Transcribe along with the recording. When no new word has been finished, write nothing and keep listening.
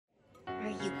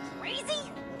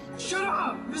shut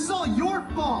up! This is all your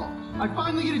fault! I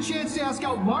finally get a chance to ask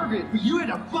out Margaret, but you had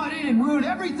to butt in and ruin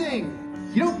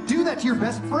everything! You don't do that to your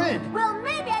best friend! Well,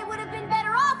 maybe I would have been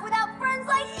better off without friends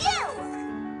like you!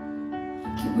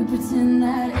 Can we pretend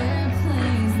that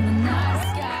airplanes in the night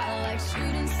sky like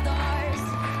shooting stars?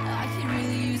 I could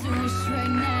really use a wish right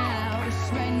now, wish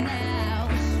right now,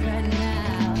 wish right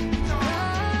now.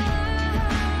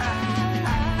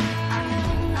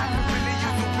 I could really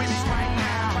use a wish right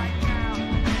now.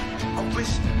 A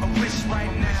wish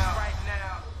right now.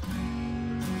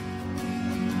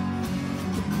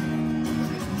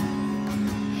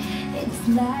 It's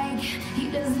like he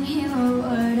doesn't hear a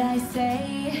word I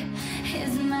say.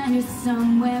 His mind is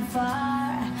somewhere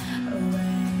far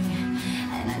away,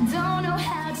 and I don't know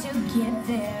how to get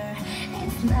there.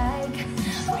 It's like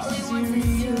all he wants is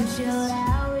to chill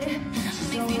out,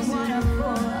 makes me wanna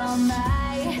pour all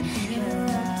my hair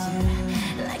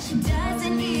out, like she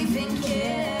doesn't even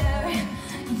care.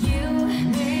 You,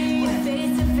 we're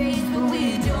face to face, but we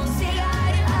don't say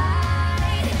eye to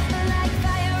eye, like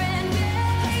fire and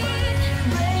rain.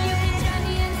 When you pretend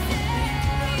you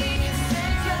insane,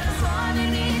 just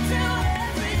harmony to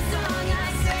every song I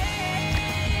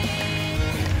sing.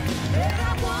 And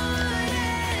I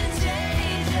wouldn't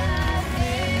change a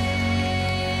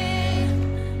thing.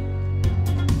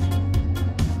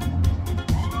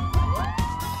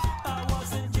 I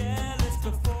wasn't jealous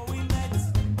before we met.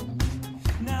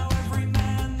 Now every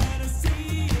man that I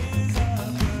see is a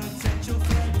potential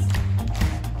threat.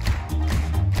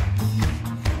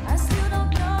 I still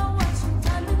don't know what you've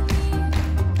done to me.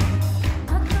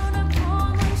 I've known a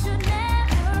woman should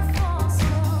never fall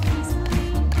so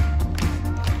easily.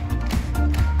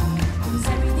 'Cause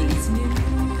everything is new,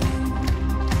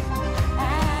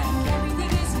 and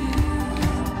everything is you.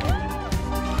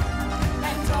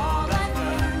 And all I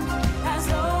learned has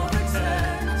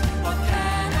overturned. What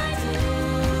can I do?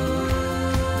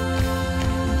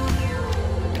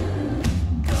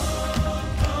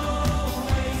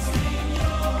 Wasting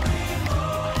your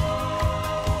emotion.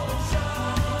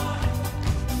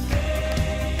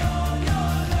 Lay all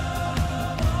your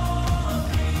love on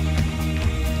me.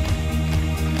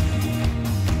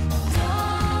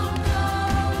 Don't go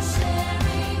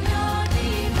sharing your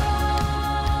devotion.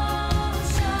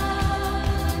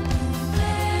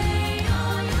 Lay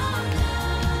all your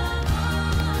love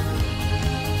on me.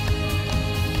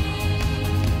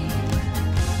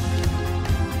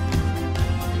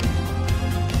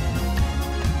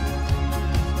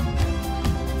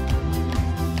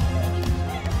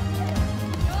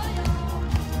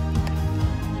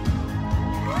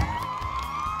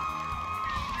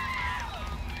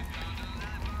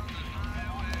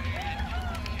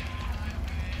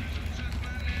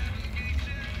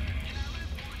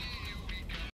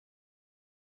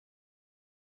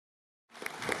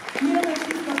 Mira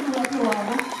questi stato la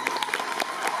provavo.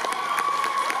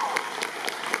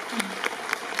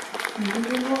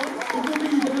 Voglio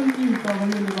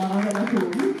levare.